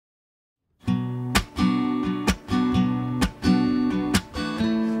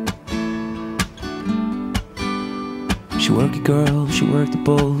She work it, girl, she work the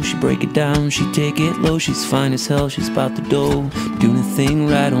bowl. She break it down, she take it low. She's fine as hell, she's about the dough, doing a thing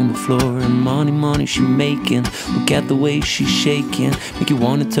right on the floor. And money she making. Look at the way she's shaking, make you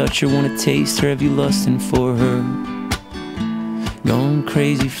wanna touch her, wanna taste her. Have you lusting for her? Gone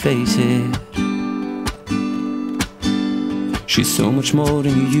crazy, face it. She's so much more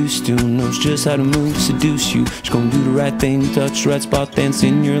than you used to. Knows just how to move, seduce you. She's gonna do the right thing, touch the right spot, dance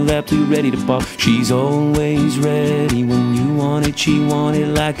in your lap till you're ready to pop. She's always ready when you want it. She want it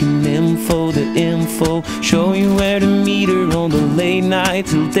like an info, the info. Show you where to meet her on the late night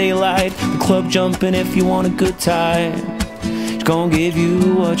till daylight. The club jumping if you want a good time. She's gonna give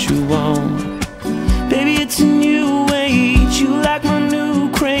you what you want. Baby, it's a new age. You like my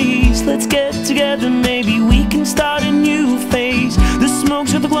new craze. Let's get together, maybe we can start a new phase. The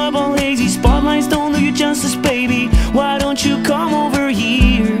smoke's got the club all hazy. Spotlights don't do you justice, baby. Why don't you come over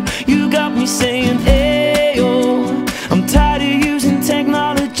here? You got me saying, ayo. I'm tired of using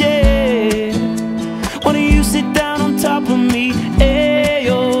technology. Why don't you sit down on top of me?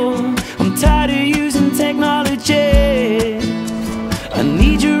 Ayo. I'm tired of using technology. I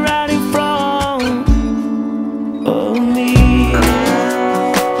need you right in front of me.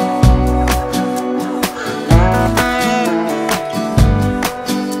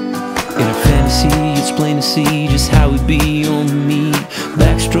 In a fantasy, it's plain to see just how we be on me.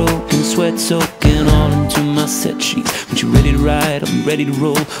 Backstroking, sweat soaking all into my set sheets. When you're ready to ride, I'll be ready to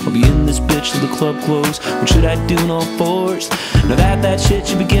roll. I'll be in this bitch till the club close. What should I do in all fours? Now that shit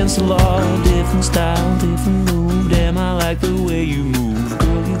should be against the law. Different style, different move. Damn, I like the way you move.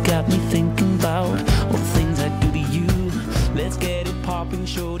 Girl, you got me thinking about all the things I do to you. Let's get it popping,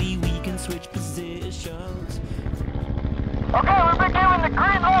 shorty. We can switch positions. Okay, we've been given the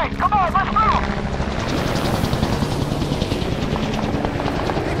green light. Come on, let's move.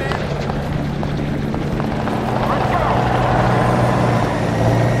 Hey, man. Let's go.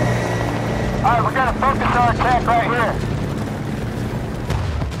 All right, we're gonna focus our attack right here.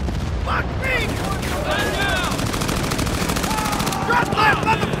 Fuck me! Stand down! Drop left,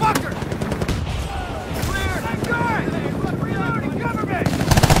 motherfucker! Clear! I'm going! Reloading, cover me!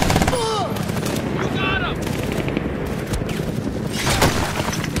 You got him!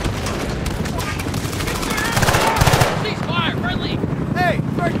 Ceasefire, friendly! Hey,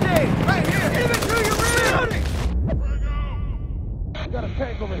 first aid, right here! Infantry, you're reloading! Got a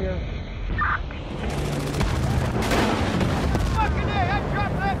tank over here. Fucking A, I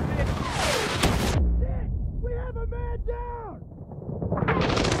dropped that bitch! Shit! We have a man down!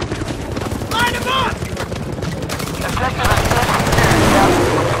 Line him up! Objective is good.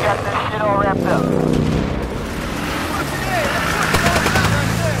 We got this shit all wrapped up.